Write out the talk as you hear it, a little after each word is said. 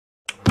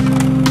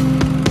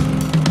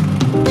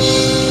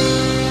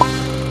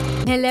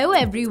Hello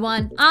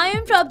everyone, I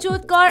am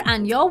Prabjot Kaur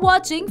and you're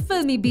watching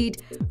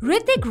Filmibeat.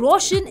 Hrithik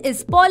Roshan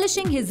is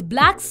polishing his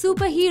black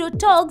superhero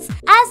togs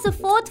as the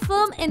fourth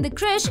film in the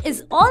Krrish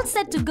is all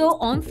set to go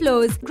on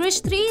floors.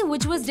 Krrish 3,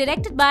 which was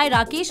directed by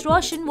Rakesh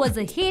Roshan, was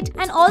a hit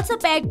and also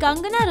paired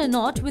Kangana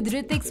Ranaut with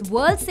Hrithik's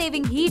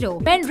world-saving hero.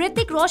 When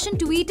Hrithik Roshan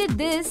tweeted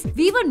this,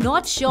 we were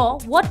not sure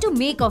what to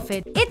make of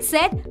it. It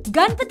said,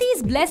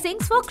 Ganpati's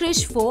blessings for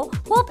Krrish 4,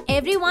 hope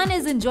everyone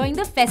is enjoying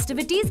the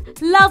festivities,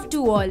 love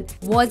to all.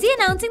 Was he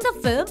announcing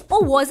the film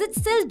or was it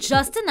still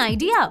just an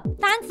idea?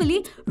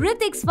 Thankfully,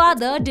 Hrithik's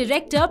father,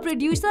 director,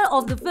 producer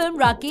of the film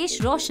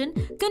Rakesh Roshan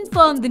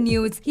confirmed the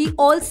news. He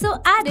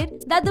also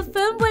added that the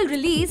film will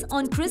release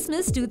on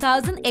Christmas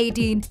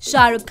 2018.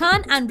 Shahrukh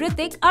Khan and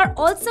Hrithik are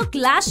also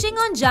clashing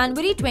on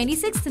January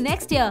 26th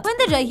next year when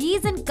the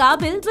Raees and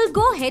Kaabil will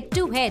go head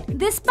to head.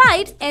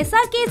 Despite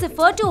SRK's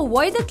effort to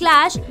avoid the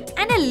clash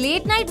and a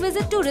late night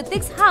visit to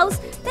Hrithik's house,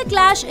 the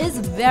clash is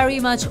very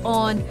much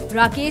on.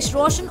 Rakesh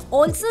Roshan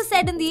also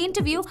said in the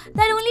interview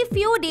that only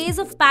few days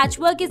of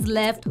patchwork is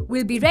left.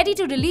 We'll be ready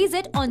to release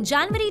it on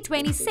January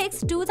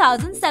 26,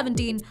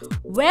 2017.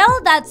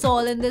 Well, that's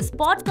all in this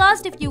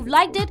podcast. If you've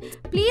liked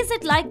it, please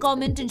hit like,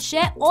 comment and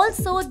share.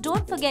 Also,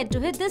 don't forget to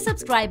hit the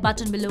subscribe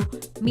button below.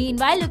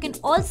 Meanwhile, you can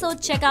also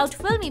check out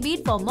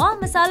Filmibeat for more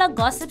masala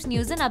gossips,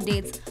 news and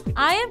updates.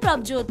 I am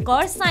Prabjot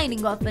Kaur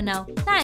signing off for now. Thanks.